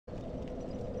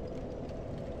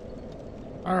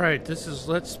Alright, this is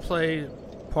Let's Play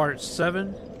Part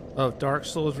 7 of Dark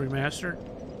Souls Remastered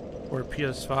for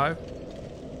PS5.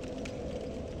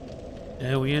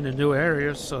 And we in a new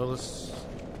area, so let's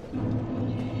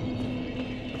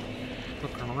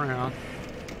look around.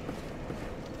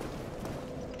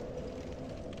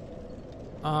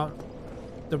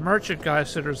 The merchant guy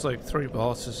said there's like 3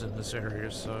 bosses in this area,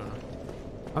 so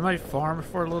I might farm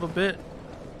for a little bit.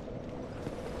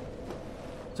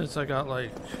 Since I got like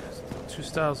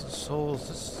 2,000 souls,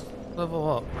 let's level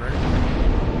up, right?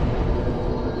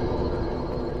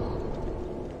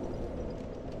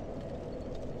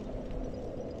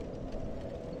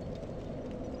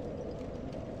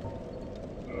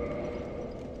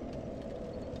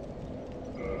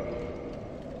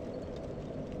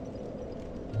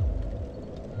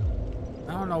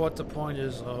 I don't know what the point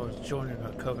is of joining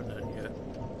a covenant yet.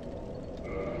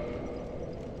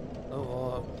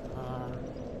 Level up.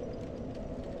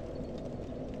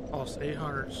 Cost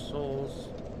 800 souls.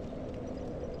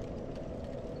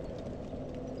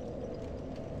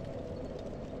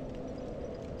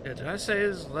 Yeah, did I say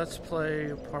is Let's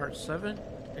Play Part 7?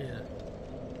 Yeah.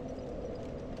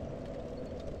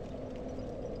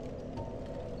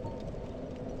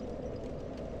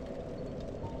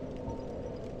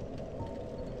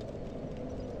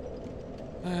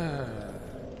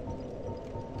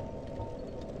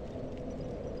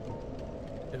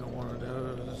 Did one of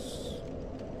those.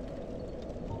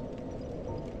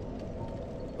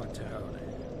 Vitality.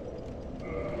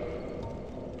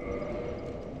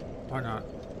 Why not?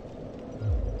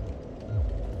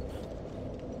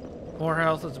 More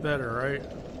health is better, right?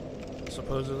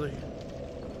 Supposedly.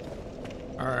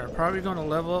 Alright, I'm probably going to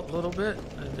level up a little bit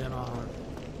and then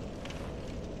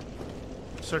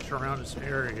search around this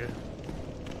area.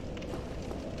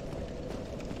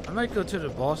 I might go to the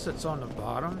boss that's on the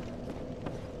bottom.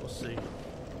 We'll see.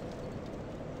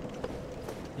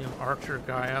 The archer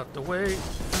guy out the way.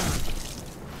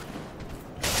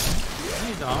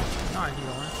 Hey, dog. Not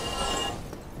healing.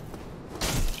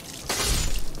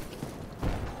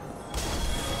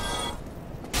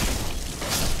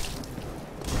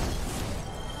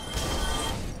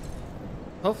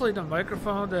 Hopefully the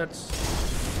microphone that's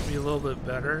be a little bit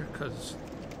better because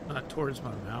not towards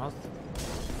my mouth.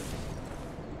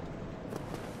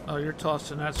 Oh, you're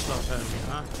tossing that stuff at me,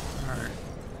 huh? Alright.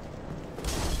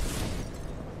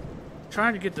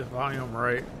 Trying to get the volume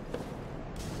right.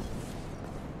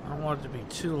 I don't want it to be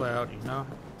too loud, you know?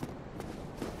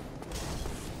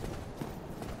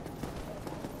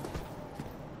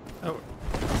 Oh.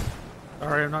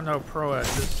 Alright, I'm not no pro at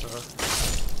this, so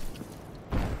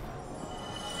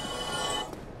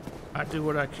I do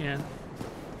what I can.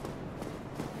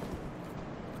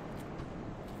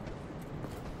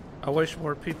 I wish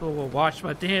more people will watch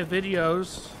my damn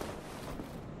videos.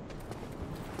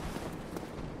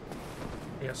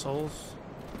 Assholes.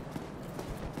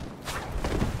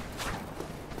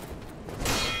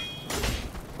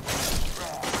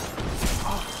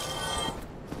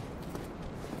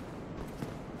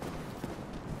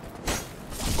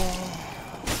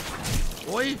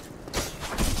 Boy.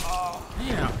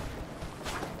 Damn.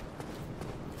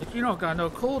 Like you don't got no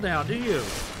cooldown, do you?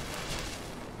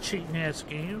 Cheating ass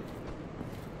game.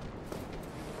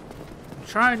 I'm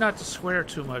trying not to swear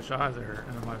too much either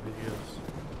in my videos.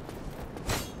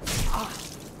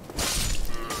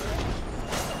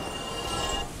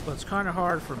 But it's kind of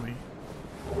hard for me.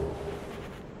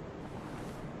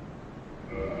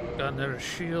 Got another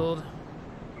shield.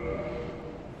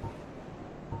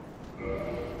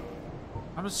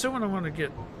 I'm assuming I'm going to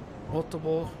get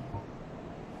multiple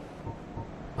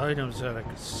items that I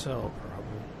could sell, probably.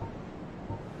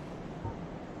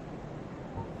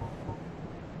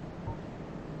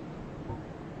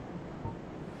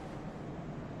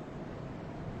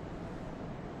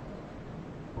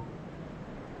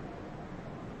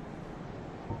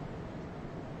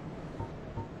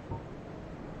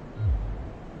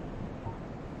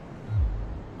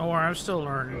 Oh, I'm still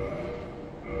learning.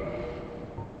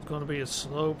 It's going to be a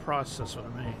slow process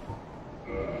with me.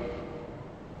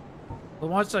 But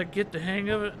once I get the hang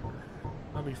of it,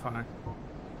 I'll be fine.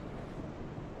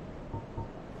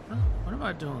 Huh? What am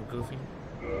I doing, Goofy?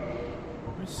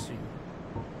 Let me see.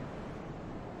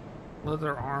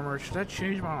 Leather armor. Should I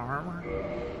change my armor?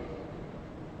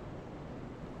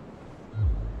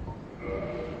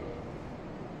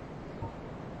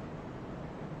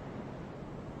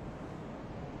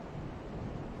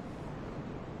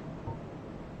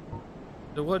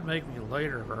 It would make me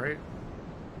later, right?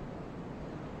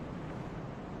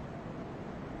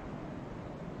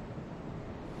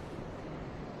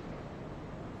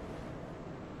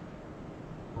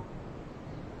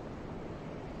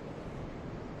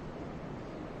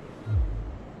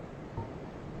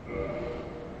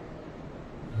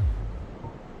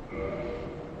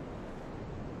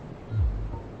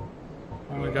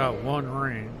 got one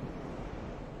ring.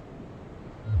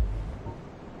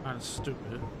 Kind of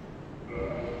stupid.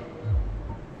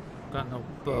 Got no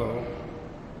bow.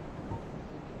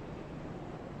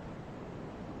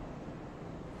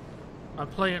 I'm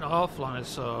playing offline,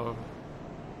 so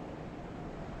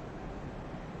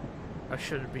I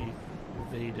shouldn't be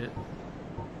evaded.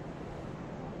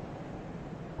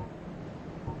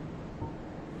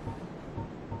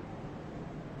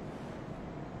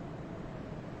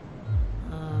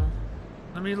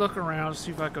 Let me look around, see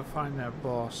if I can find that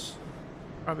boss.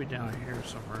 Probably down here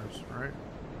somewhere, right?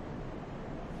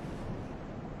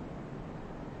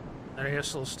 That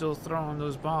asshole's still throwing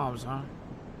those bombs, huh?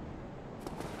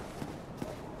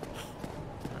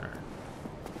 There.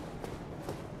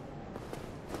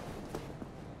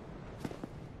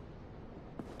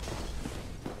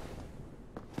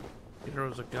 There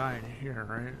was a guy in here,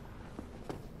 right?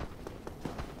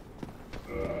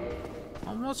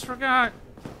 Almost forgot.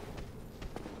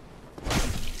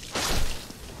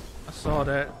 I saw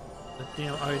that the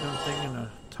damn item thing in the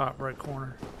top right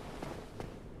corner.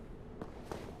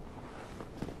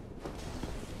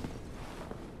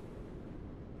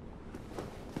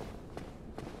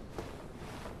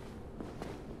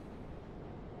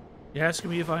 You asking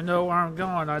me if I know where I'm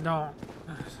going? I don't.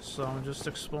 So I'm just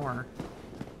exploring.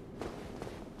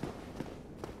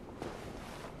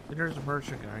 There's a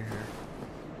merchant guy here.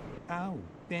 Oh,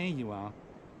 there you are.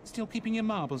 Still keeping your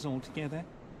marbles all together?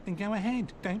 Then go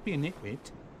ahead, don't be a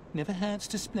nitwit. Never hurts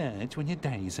to splurge when your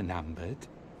days are numbered.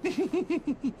 I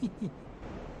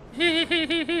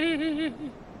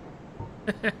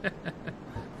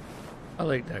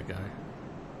like that guy.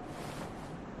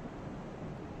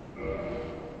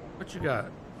 What you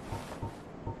got?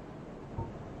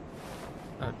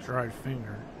 A dried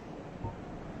finger.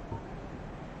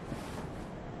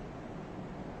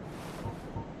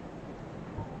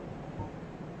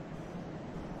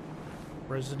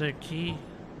 Resident key.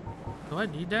 Do I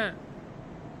need that?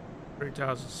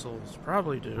 3,000 souls.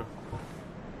 Probably do.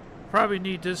 Probably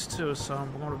need this too, so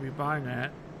I'm going to be buying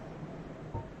that.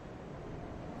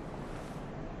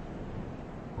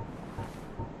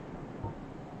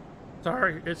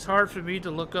 Sorry, it's hard for me to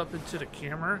look up into the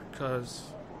camera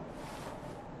because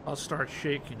I'll start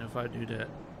shaking if I do that.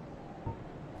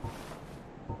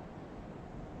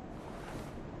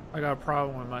 I got a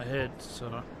problem with my head, so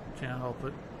I can't help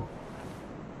it.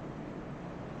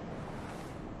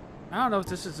 I don't know if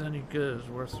this is any good. It's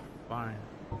worth buying.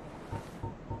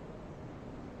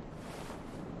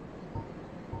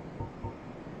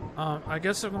 I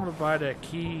guess I'm going to buy that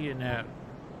key in that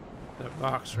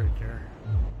box right there.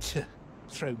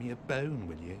 Throw me a bone,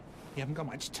 will you? You haven't got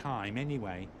much time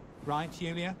anyway. Right,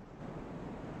 Julia?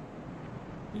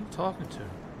 Who are you talking to?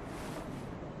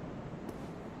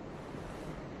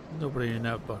 Nobody in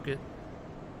that bucket.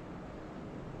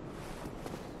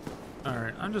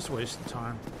 Alright, I'm just wasting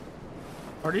time.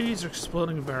 Are these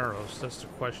exploding barrels? That's the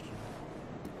question.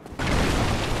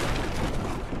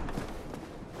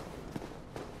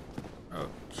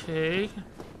 Okay.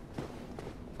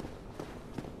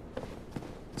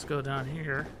 Let's go down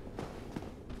here.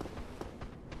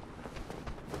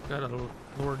 Gotta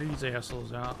lure these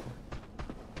assholes out.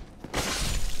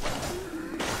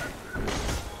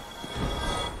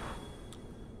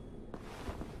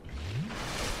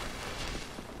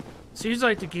 Seems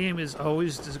like the game is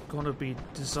always going to be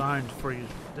designed for you,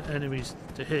 the enemies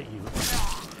to hit you,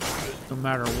 no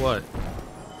matter what.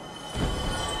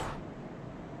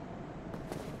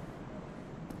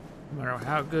 No matter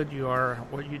how good you are,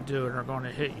 what you do, they're going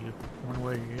to hit you one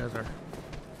way or the other.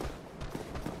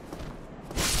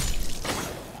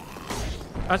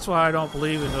 That's why I don't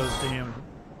believe in those damn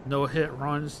no-hit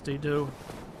runs they do.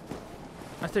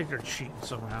 I think they're cheating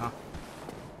somehow.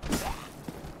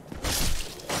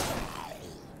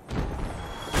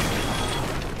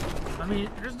 I mean,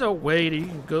 there's no way that you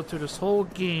can go through this whole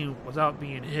game without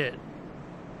being hit.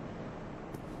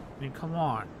 I mean, come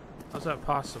on. How's that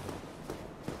possible?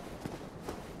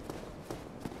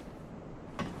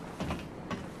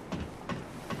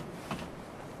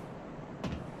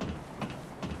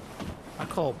 I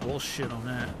call bullshit on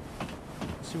that.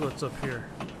 Let's see what's up here.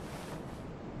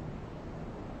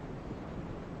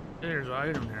 There's an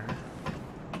item there.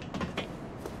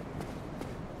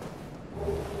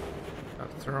 Got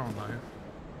a throwing knife.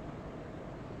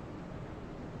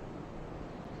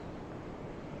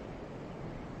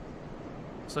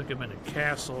 Looks like I'm in a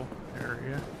castle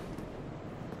area.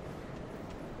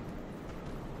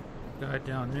 Guy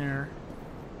down there.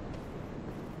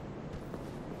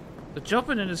 The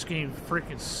jumping in this game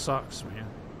freaking sucks, man.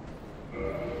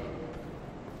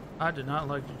 I did not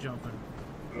like the jumping.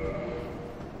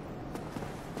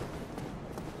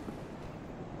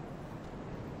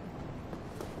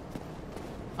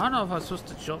 I don't know if I'm supposed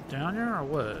to jump down here or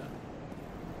what.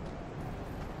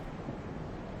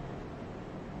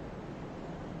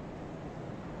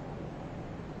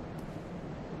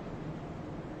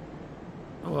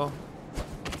 Oh well.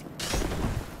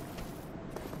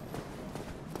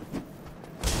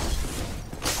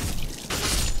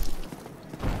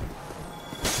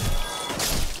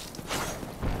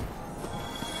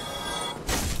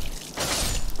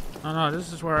 Oh no,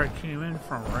 this is where I came in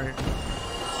from, right?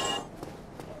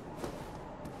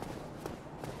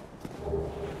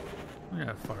 We got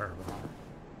a fireball.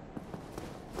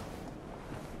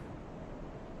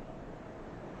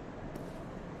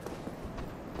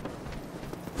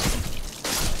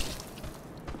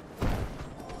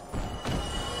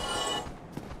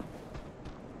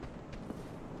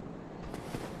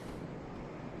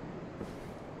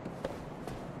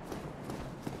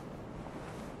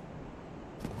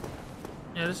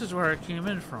 Yeah, this is where I came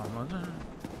in from, wasn't it?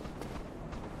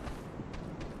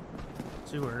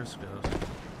 Let's see where this goes.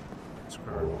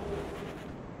 Screw.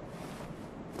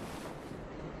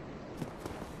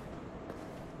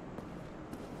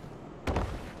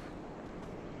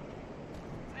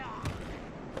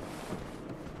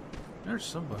 There's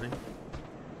somebody.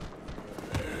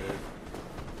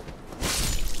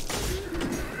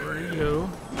 Where are you?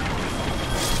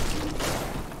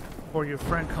 Before your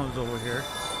friend comes over here.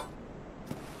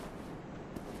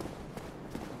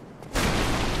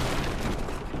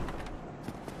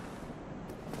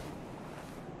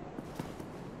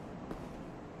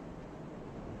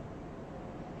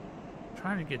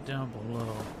 Trying to get down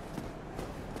below.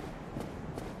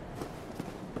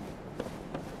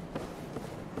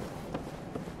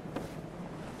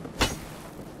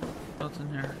 Nothing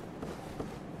here.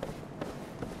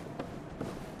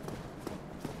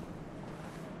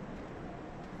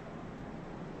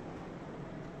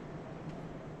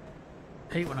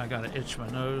 Hate when I gotta itch my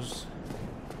nose.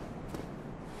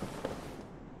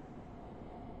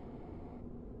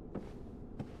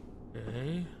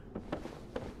 Okay.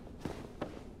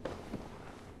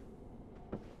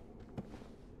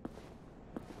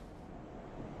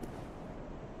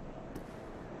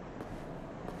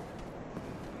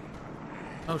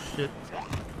 Oh shit.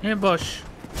 Ambush.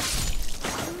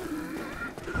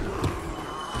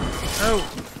 Oh.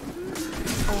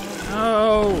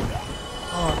 No.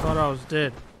 Oh, I thought I was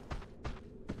dead.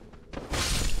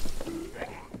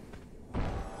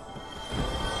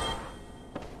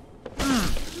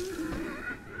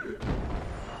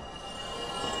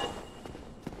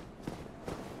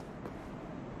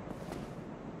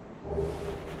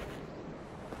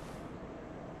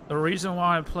 The reason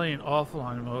why I'm playing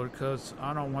offline mode, because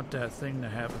I don't want that thing to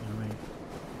happen to me.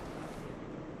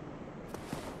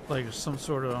 Like some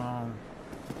sort of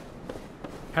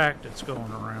pack that's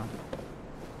going around.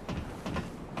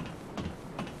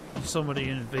 Somebody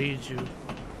invades you.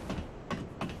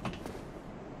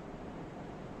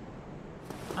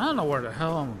 I don't know where the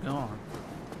hell I'm going.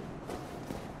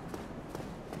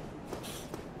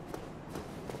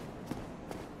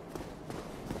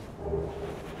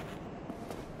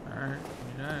 Alright, give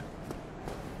me that.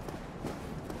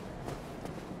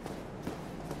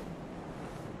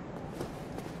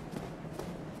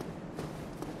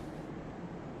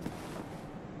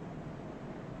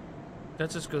 That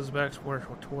just goes back to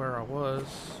where I was.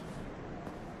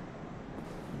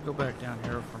 Go back down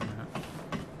here for a minute.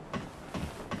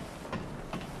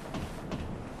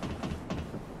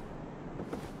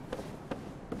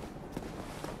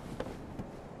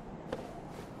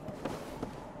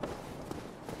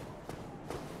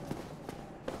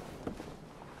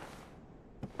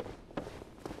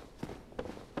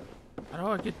 How do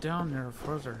I get down there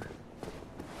further?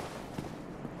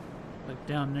 Like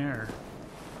down there.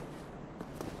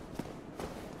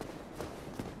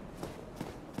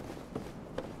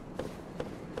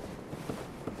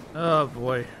 Oh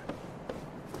boy.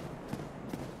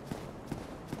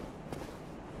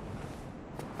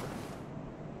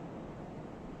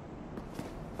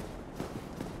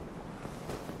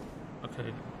 Okay.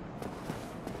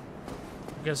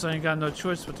 I guess I ain't got no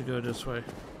choice but to go this way.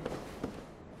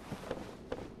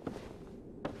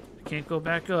 I can't go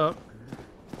back up.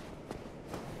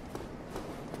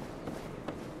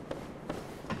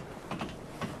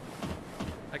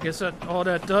 I guess that all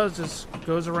that does is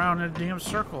goes around in a damn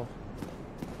circle.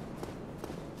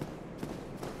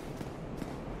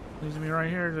 Leads me right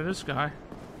here to this guy.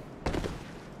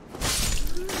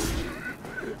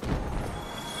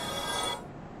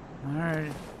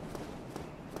 Alright.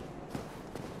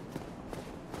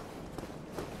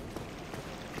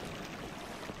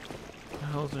 What the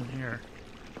hell's in here?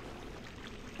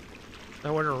 Is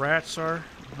that where the rats are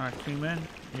when I came in?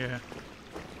 Yeah.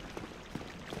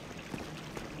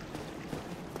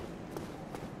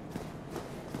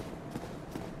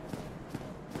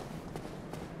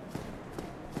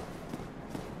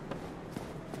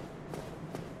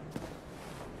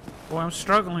 Boy, I'm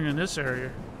struggling in this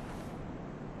area.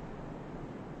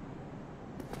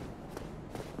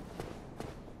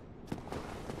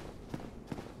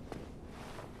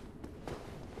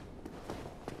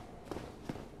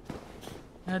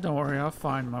 Don't worry, I'll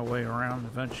find my way around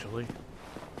eventually.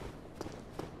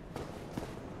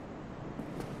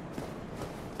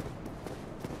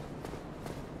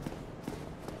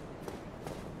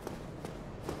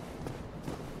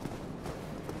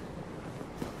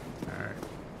 Alright,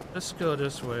 let's go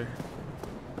this way.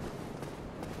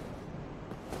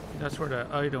 That's where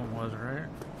that item was, right?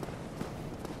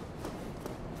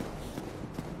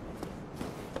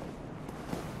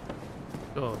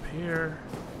 Go up here.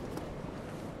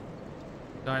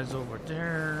 Guys over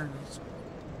there.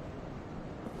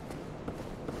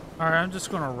 Alright, I'm just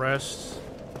gonna rest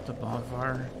at the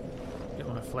bonfire. Get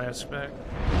my flask back.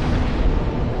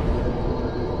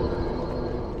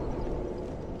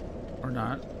 Or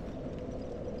not.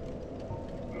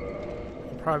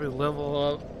 Probably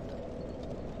level up.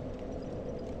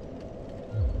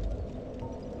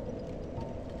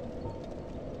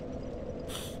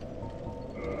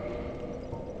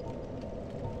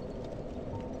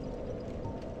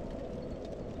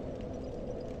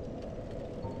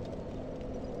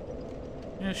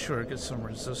 Yeah, sure, get some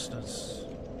resistance.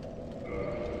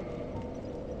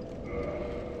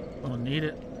 Don't need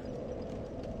it.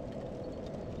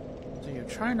 So you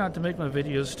try not to make my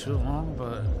videos too long,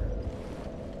 but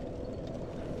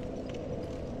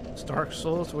it's Dark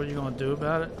Souls, what are you gonna do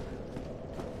about it?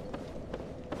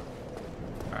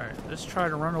 Alright, let's try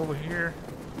to run over here.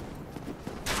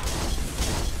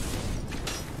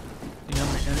 See how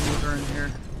many enemies are in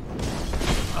here?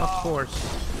 Of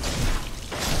course.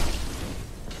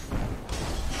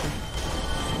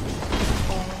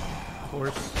 Of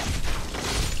course.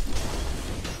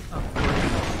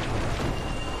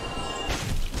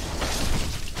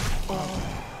 Oh,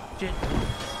 shit.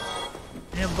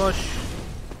 Ambush.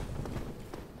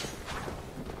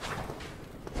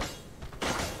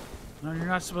 No, you're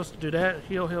not supposed to do that.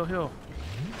 Heal, heal, heal.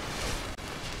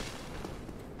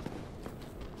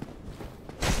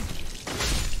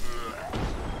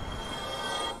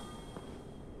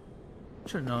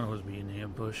 Should have known it was being an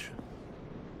ambush.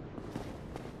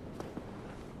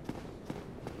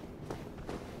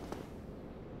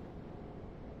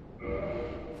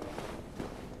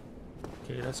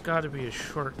 Okay, that's got to be a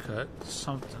shortcut.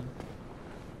 Something.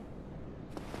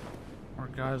 More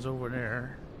guys over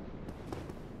there.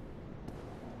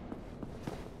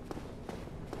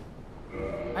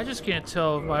 I just can't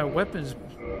tell if my weapons.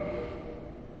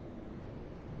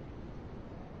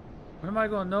 When am I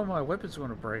going to know my weapon's going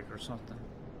to break or something?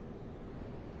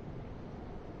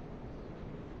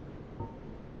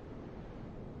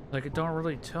 Like, it don't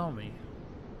really tell me.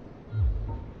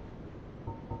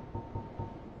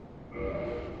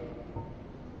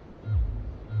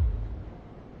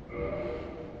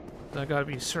 I gotta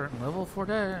be a certain level for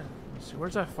that. Let's see,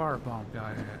 where's that firebomb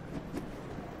guy at?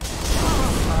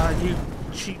 You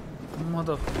cheap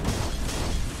mother.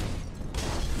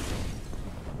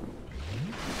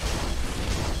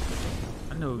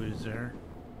 I know he was there.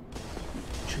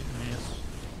 Cheap ass.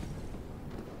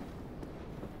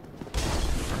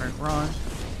 Alright, run.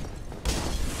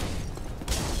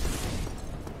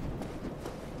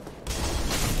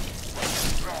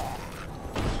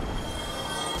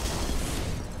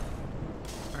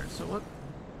 So what?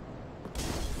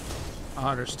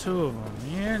 Oh, there's two of them,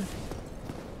 man.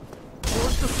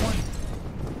 What's the point?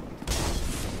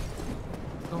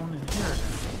 Going in here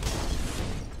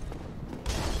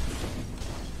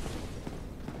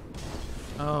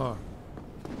then. Oh.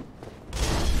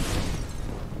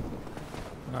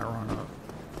 I gotta run up.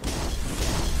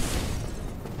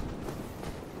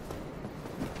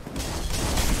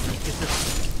 Get this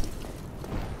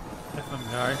effing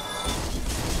guy.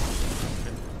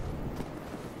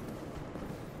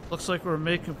 Looks like we're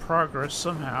making progress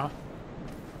somehow.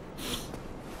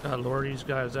 Gotta lure these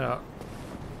guys out.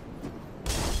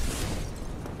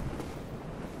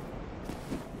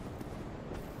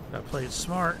 Gotta play it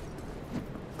smart.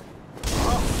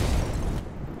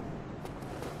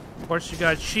 Of course you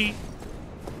gotta cheat.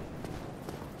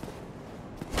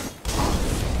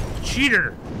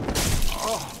 Cheater!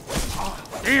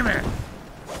 Damn it!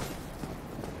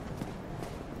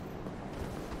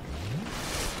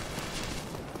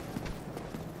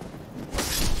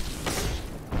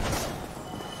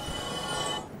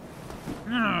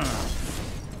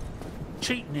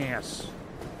 Cheating ass.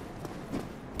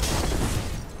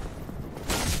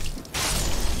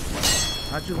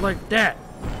 How'd you like that?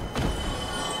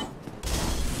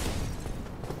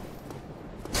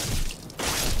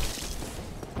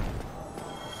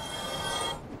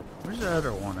 Where's the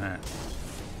other one at?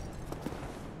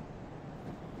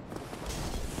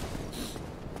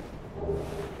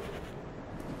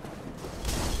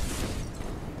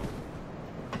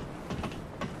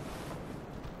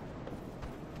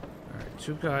 Alright,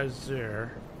 two guys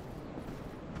there.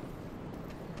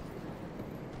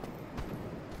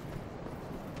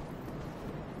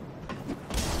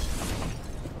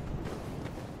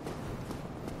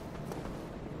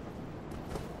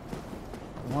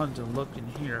 I wanted to look in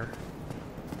here.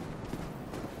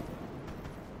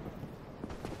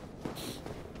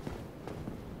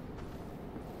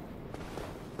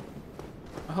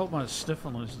 I hope my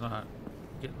sniffling is not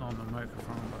getting on the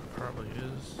microphone, but it probably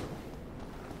is.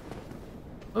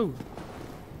 Oh!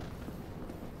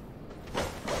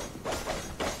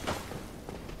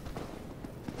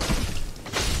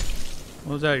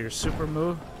 What was that, your super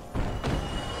move?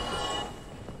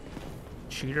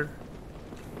 Cheater.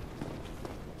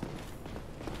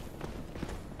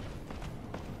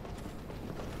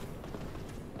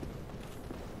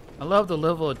 I love the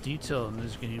level of detail in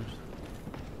these games.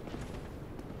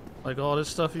 Like all this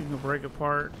stuff you can break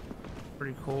apart.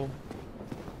 Pretty cool.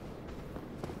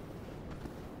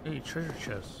 Hey, treasure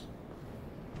chest.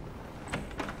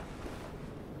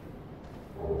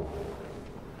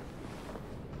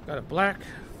 Got a black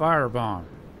fire bomb.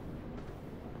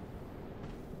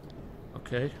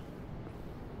 Okay.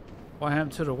 What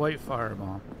happened to the white fire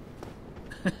bomb?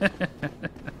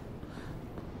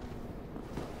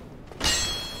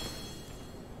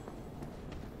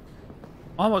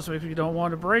 Almost if you don't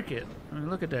want to break it. I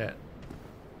mean, look at that.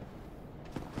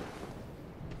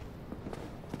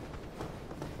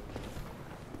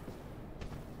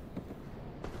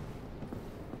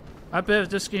 I bet if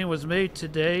this game was made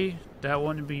today, that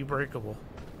wouldn't be breakable.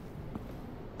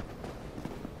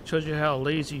 Shows you how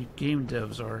lazy game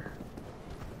devs are.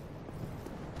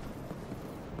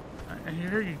 I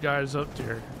hear you guys up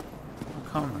there. I'm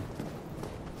coming.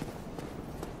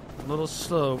 A little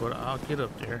slow, but I'll get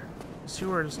up there. Let's see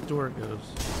where this door goes.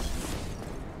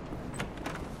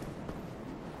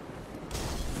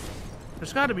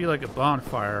 There's got to be like a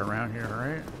bonfire around here,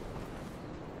 right?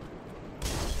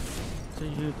 To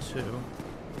you too.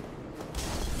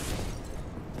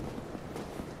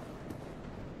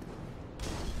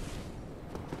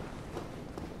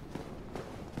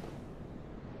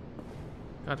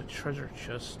 Got a treasure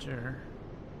chest there.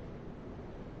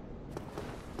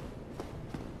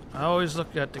 I always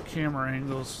look at the camera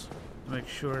angles to make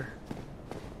sure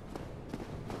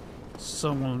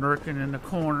someone lurking in the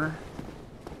corner.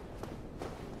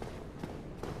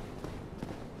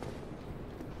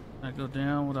 I go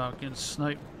down without getting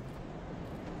sniped.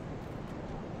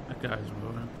 That guy's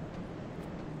moving.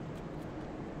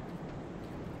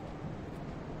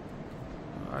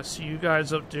 I see you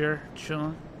guys up there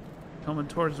chilling. Coming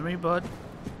towards me, bud.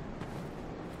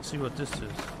 Let's see what this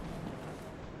is.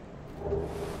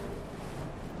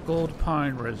 Gold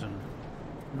pine resin.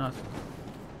 Nothing.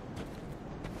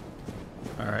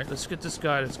 Alright, let's get this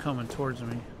guy that's coming towards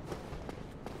me.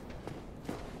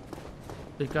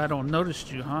 Think I don't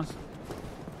notice you, huh?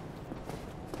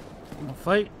 Wanna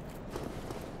fight?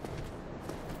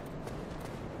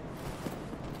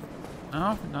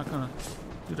 No? You're not gonna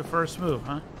do the first move,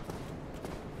 huh?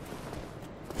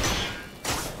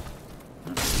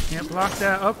 Can't block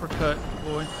that uppercut,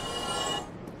 boy.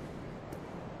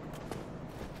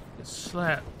 Get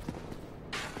slapped.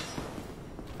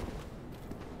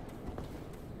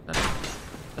 Is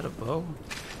that a bow?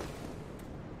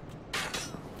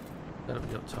 Gotta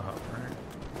be up top, right?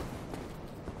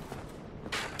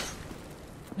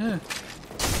 Yeah.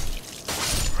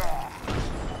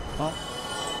 Oh.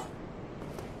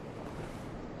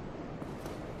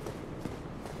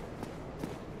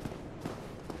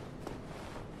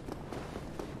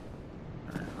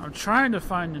 I'm trying to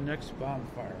find the next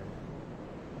bonfire.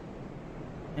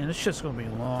 And it's just gonna be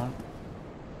long.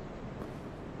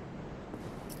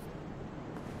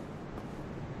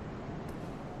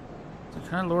 So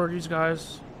can I lure these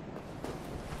guys?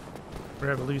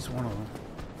 Grab at least one of them.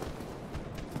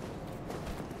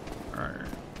 Alright.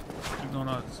 I'm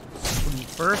gonna swing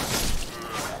first.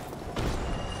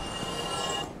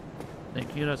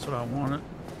 Thank you, that's what I wanted.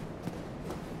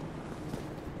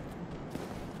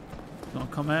 Don't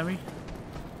come at me.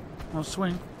 I'll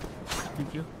swing.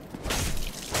 Thank you.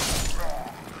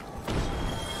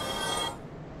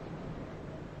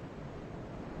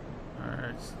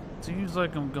 Alright. Seems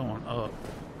like I'm going up.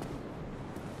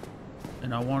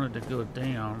 And I wanted to go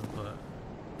down, but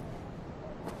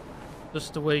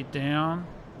just the way down.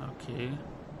 Okay.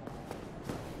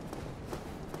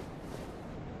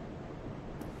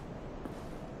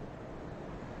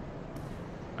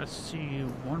 I see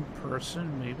one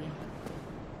person, maybe.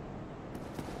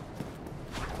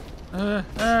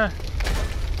 I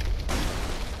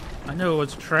knew it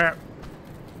was a trap.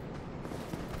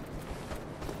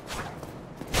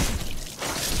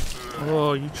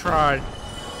 Oh, you tried.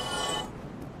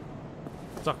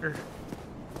 Sucker.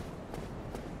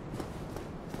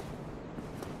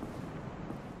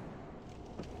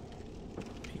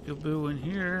 Peekaboo in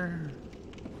here.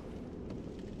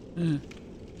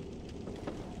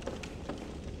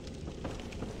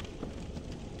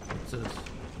 What's this?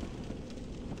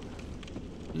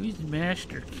 Use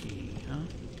master key, huh?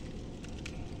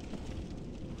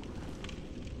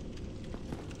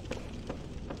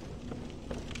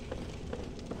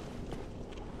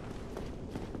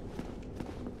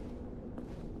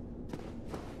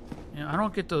 Yeah, I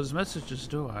don't get those messages,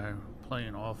 do I?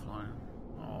 Playing offline.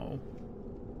 Oh.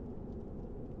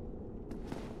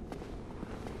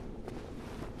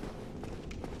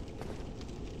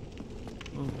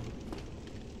 Ooh.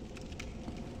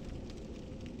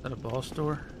 Is that a boss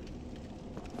door?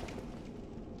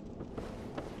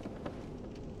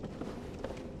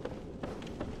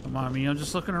 Come on, me, I'm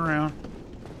just looking around.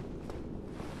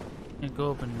 Can't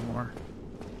go up anymore.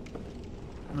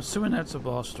 I'm assuming that's a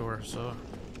boss door, so.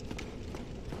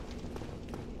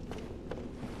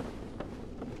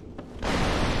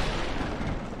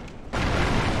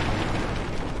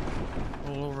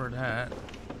 All over that.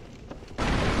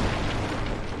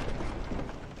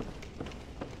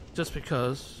 Just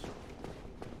because.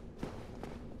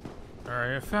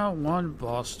 Alright, I found one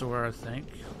boss door, I think.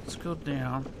 Let's go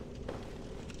down.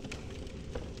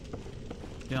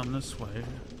 Down this way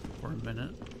for a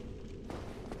minute.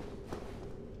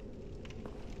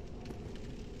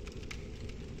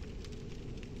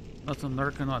 Nothing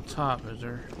lurking on top, is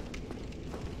there?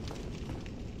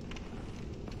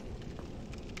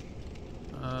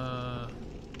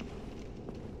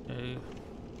 Okay. You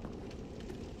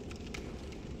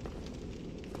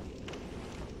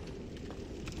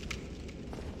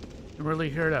can really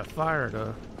hear that fire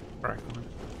though, crackling.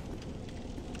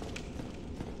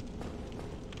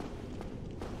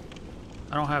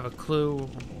 I don't have a clue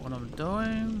what I'm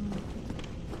doing.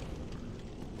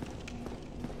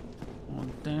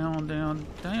 Down, down,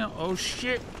 down. Oh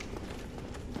shit!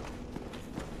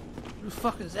 Who the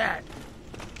fuck is that?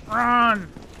 Run!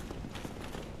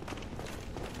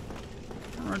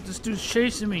 Run, this dude's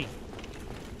chasing me.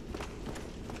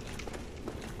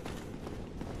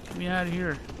 Get me out of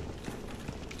here.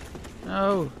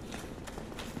 No.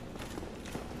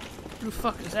 Who the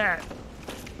fuck is that?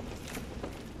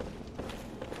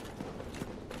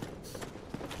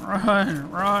 Run,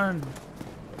 run.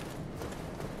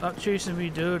 Stop chasing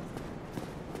me, dude.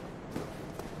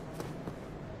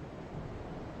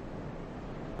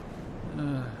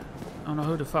 I don't know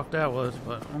who the fuck that was,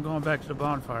 but I'm going back to the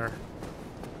bonfire.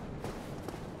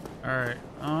 Alright,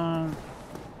 I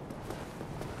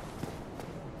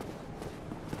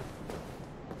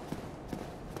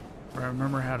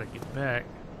remember how to get back.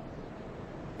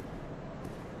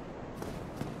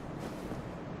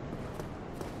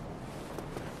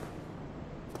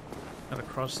 Gotta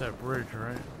cross that bridge,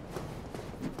 right?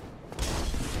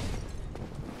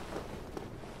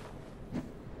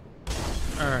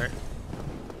 Alright.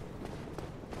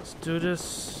 Let's do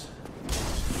this.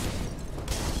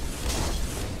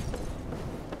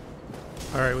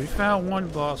 Alright, we found one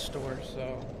boss door,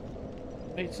 so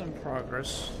made some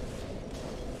progress.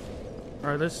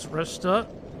 Alright, let's rest up.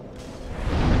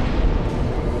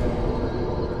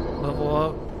 Level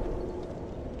up.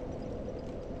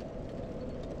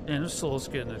 And this soul's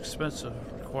getting expensive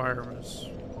requirements.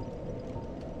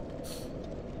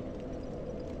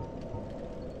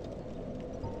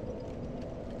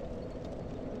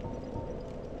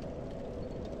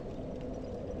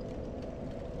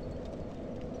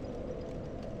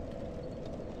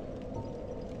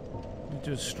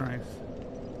 Do strength.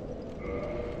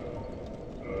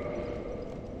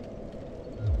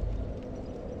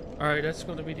 Alright, that's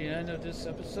going to be the end of this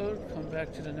episode. Come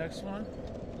back to the next one.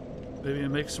 Maybe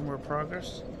make some more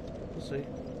progress. We'll see.